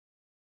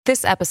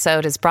This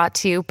episode is brought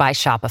to you by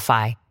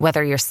Shopify.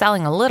 Whether you're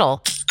selling a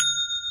little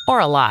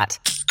or a lot,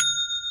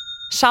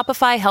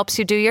 Shopify helps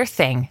you do your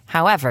thing,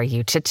 however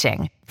you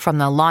cha-ching. From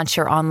the launch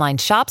your online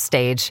shop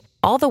stage,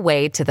 all the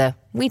way to the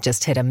we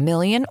just hit 1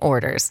 million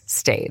orders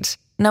stage.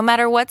 No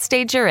matter what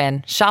stage you're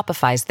in,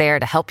 Shopify's there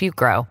to help you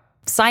grow.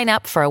 Sign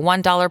up for a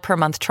 $1 per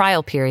month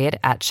trial period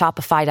at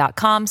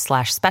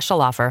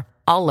shopify.com/special offer,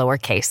 all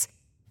lowercase.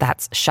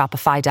 That's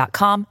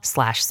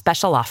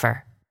shopify.com/special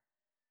offer.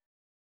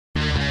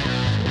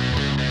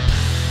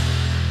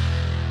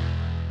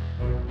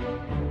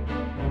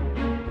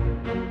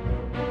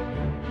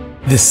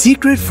 The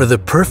secret for the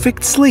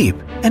perfect sleep,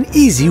 an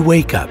easy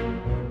wake-up.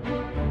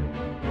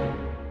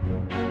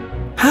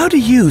 How do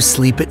you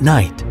sleep at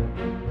night?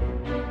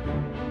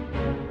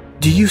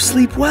 Do you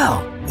sleep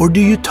well, or do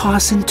you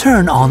toss and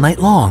turn all night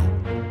long?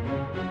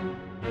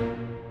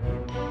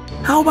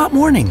 How about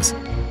mornings?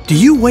 Do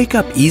you wake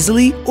up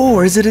easily,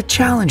 or is it a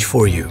challenge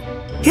for you?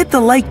 Hit the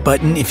like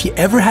button if you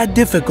ever had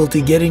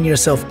difficulty getting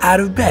yourself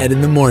out of bed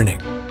in the morning.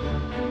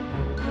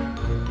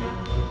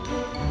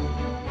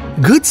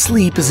 Good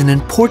sleep is an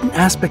important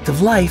aspect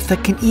of life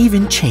that can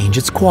even change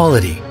its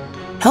quality.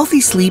 Healthy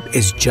sleep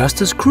is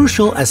just as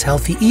crucial as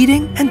healthy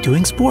eating and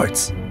doing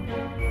sports.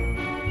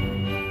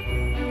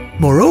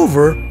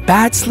 Moreover,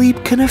 bad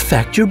sleep can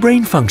affect your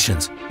brain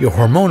functions, your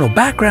hormonal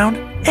background,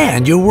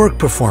 and your work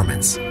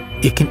performance.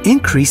 It can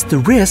increase the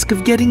risk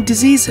of getting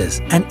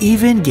diseases and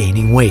even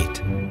gaining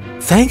weight.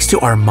 Thanks to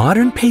our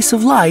modern pace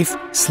of life,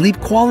 sleep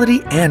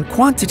quality and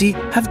quantity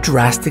have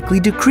drastically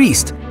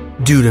decreased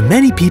due to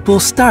many people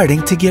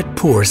starting to get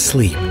poor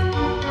sleep.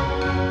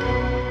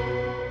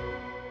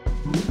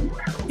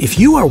 If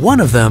you are one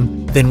of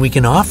them, then we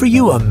can offer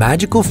you a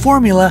magical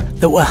formula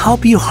that will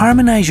help you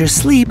harmonize your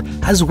sleep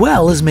as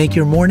well as make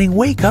your morning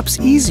wake-ups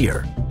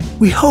easier.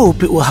 We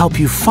hope it will help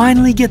you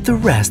finally get the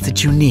rest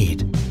that you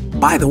need.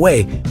 By the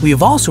way, we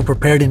have also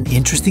prepared an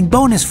interesting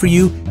bonus for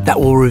you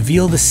that will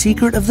reveal the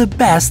secret of the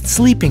best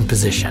sleeping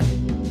position.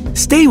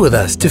 Stay with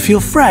us to feel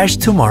fresh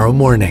tomorrow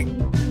morning.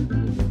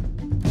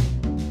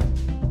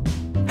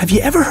 Have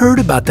you ever heard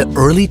about the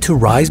Early to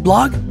Rise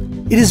blog?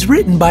 It is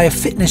written by a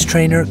fitness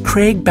trainer,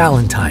 Craig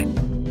Ballantyne.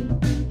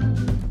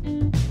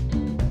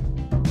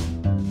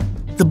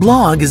 The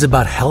blog is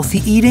about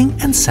healthy eating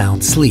and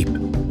sound sleep.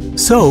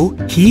 So,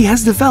 he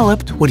has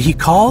developed what he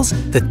calls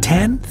the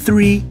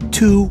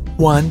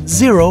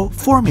 10-3-2-1-0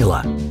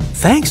 formula,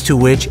 thanks to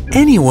which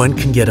anyone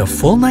can get a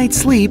full night's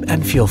sleep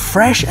and feel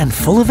fresh and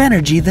full of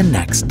energy the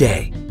next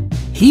day.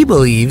 He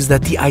believes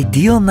that the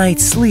ideal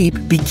night's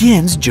sleep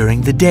begins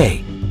during the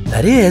day.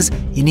 That is,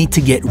 you need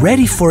to get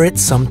ready for it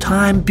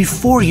sometime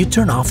before you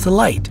turn off the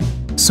light.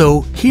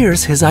 So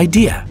here's his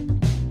idea.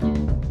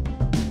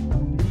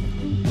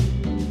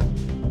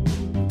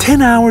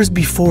 10 hours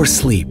before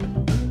sleep.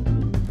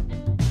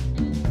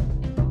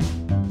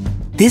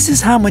 This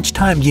is how much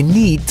time you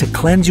need to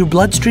cleanse your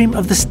bloodstream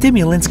of the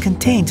stimulants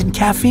contained in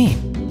caffeine.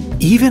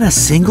 Even a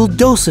single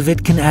dose of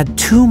it can add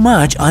too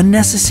much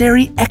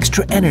unnecessary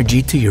extra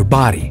energy to your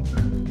body.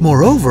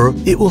 Moreover,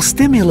 it will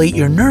stimulate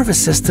your nervous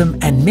system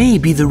and may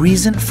be the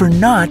reason for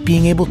not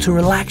being able to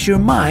relax your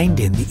mind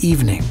in the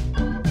evening.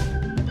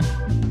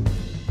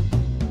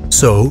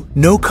 So,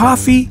 no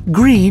coffee,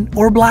 green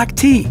or black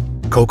tea,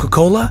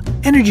 Coca-Cola,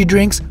 energy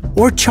drinks,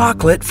 or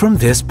chocolate from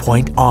this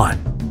point on.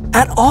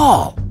 At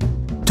all!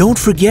 Don't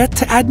forget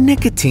to add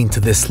nicotine to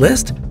this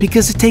list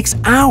because it takes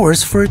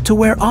hours for it to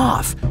wear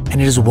off,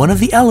 and it is one of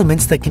the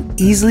elements that can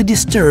easily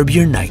disturb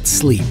your night's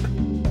sleep.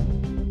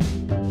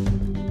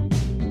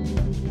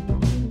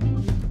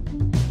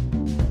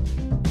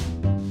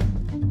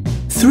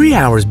 Three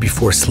hours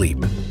before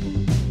sleep.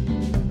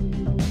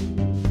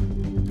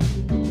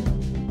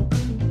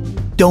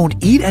 Don't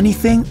eat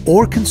anything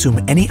or consume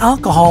any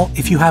alcohol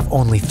if you have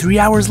only 3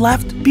 hours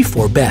left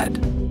before bed.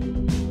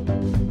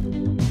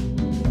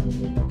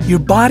 Your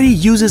body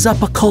uses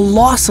up a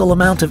colossal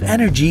amount of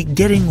energy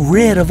getting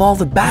rid of all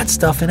the bad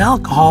stuff in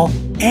alcohol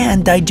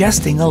and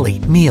digesting a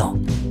late meal.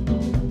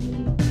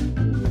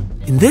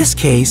 In this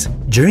case,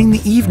 during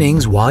the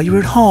evenings while you're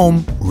at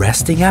home,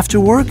 resting after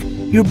work,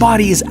 your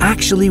body is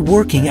actually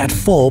working at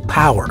full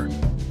power.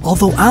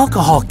 Although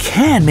alcohol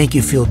can make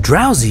you feel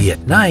drowsy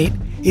at night,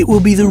 it will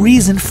be the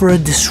reason for a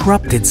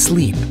disrupted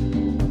sleep.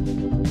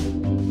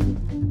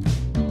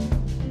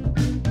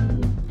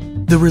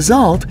 The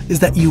result is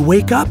that you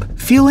wake up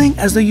feeling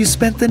as though you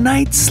spent the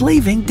night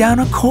slaving down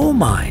a coal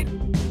mine.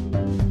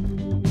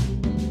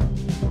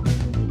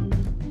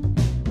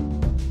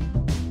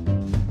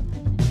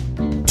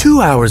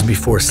 Two hours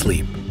before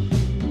sleep.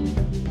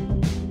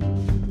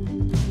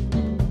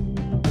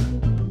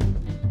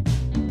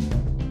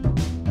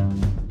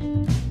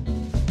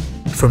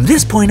 From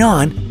this point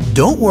on,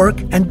 don't work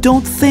and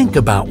don't think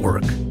about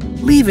work.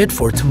 Leave it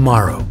for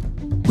tomorrow.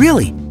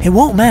 Really, it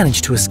won't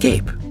manage to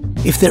escape.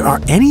 If there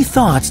are any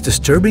thoughts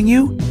disturbing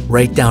you,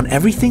 write down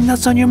everything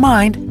that's on your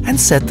mind and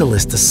set the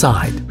list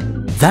aside.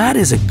 That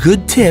is a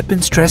good tip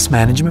in stress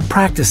management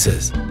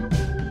practices.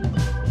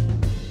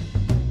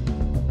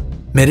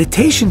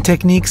 Meditation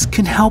techniques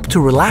can help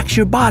to relax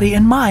your body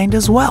and mind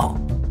as well.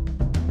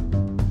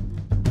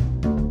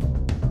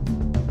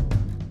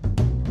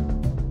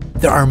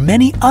 There are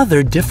many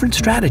other different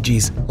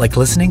strategies like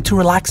listening to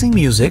relaxing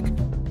music,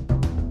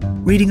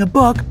 reading a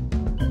book,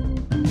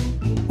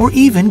 or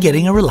even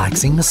getting a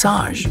relaxing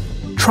massage.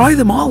 Try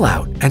them all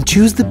out and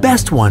choose the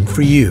best one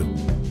for you.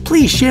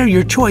 Please share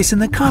your choice in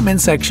the comment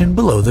section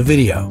below the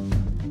video.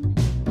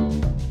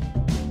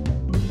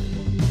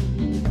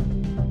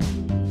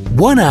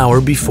 1 hour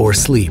before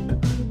sleep.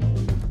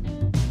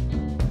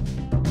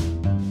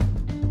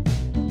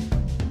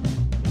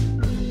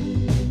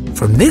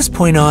 From this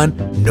point on,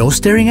 no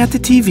staring at the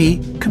TV,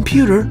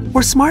 computer,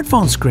 or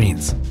smartphone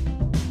screens.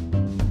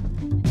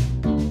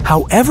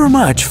 However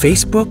much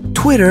Facebook,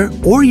 Twitter,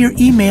 or your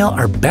email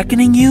are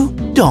beckoning you,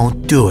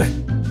 don't do it.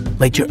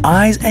 Let your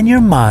eyes and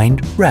your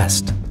mind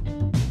rest.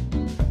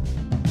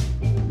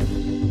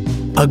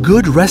 A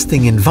good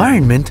resting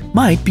environment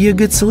might be a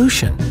good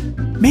solution.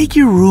 Make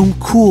your room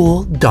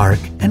cool, dark,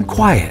 and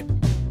quiet.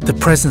 The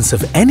presence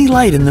of any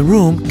light in the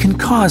room can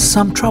cause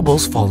some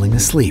troubles falling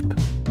asleep.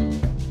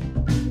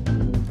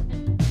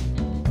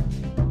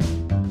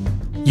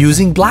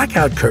 Using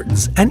blackout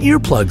curtains and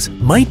earplugs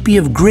might be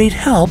of great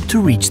help to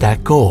reach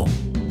that goal.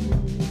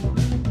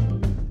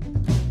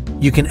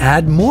 You can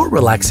add more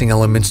relaxing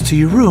elements to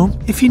your room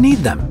if you need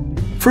them.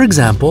 For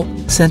example,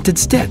 scented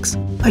sticks,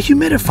 a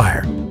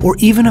humidifier, or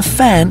even a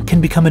fan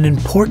can become an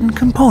important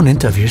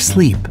component of your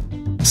sleep.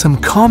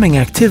 Some calming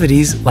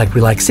activities like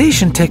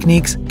relaxation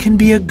techniques can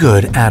be a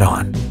good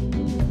add-on.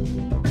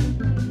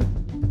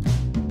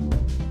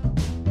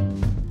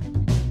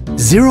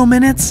 0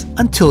 minutes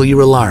until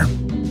your alarm.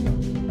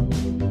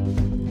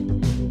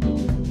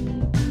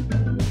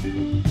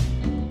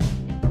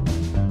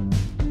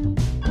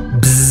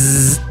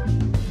 Bzzz.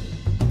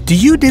 Do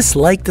you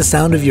dislike the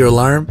sound of your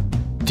alarm?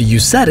 Do you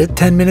set it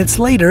 10 minutes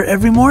later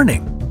every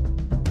morning?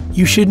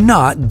 You should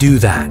not do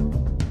that.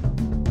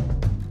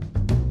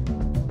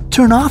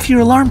 Turn off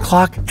your alarm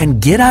clock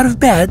and get out of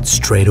bed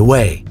straight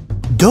away.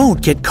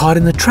 Don't get caught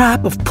in the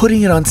trap of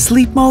putting it on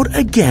sleep mode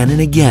again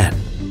and again.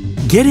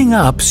 Getting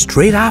up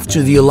straight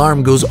after the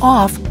alarm goes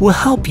off will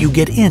help you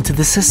get into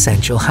this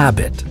essential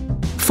habit.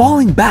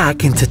 Falling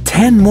back into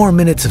 10 more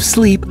minutes of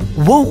sleep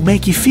won't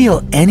make you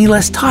feel any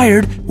less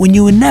tired when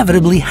you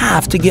inevitably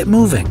have to get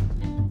moving.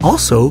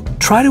 Also,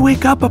 try to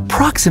wake up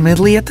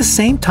approximately at the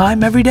same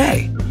time every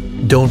day.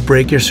 Don't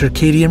break your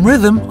circadian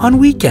rhythm on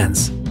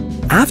weekends.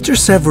 After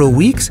several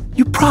weeks,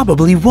 you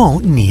probably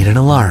won't need an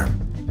alarm.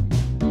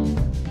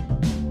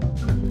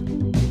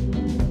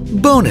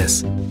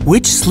 Bonus: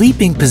 which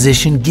sleeping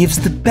position gives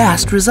the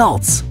best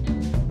results?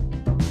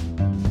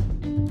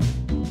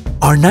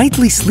 Our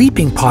nightly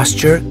sleeping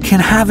posture can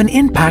have an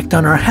impact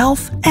on our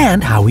health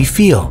and how we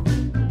feel.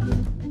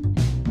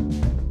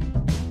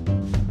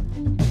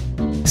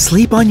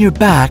 Sleep on your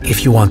back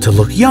if you want to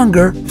look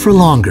younger for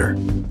longer.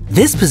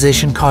 This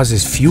position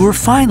causes fewer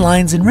fine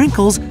lines and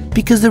wrinkles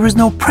because there is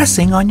no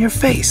pressing on your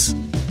face.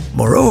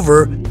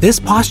 Moreover, this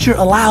posture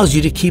allows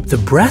you to keep the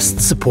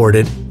breasts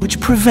supported, which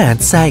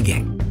prevents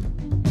sagging.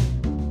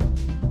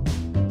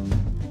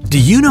 Do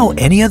you know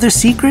any other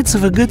secrets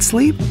of a good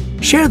sleep?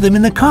 Share them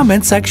in the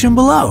comment section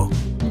below.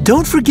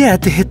 Don't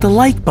forget to hit the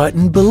like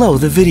button below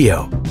the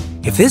video.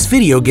 If this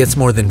video gets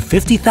more than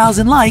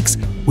 50,000 likes,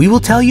 we will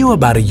tell you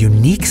about a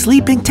unique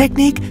sleeping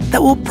technique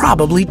that will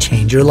probably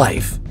change your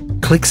life.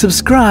 Click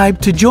subscribe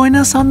to join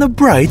us on the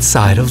bright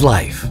side of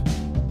life.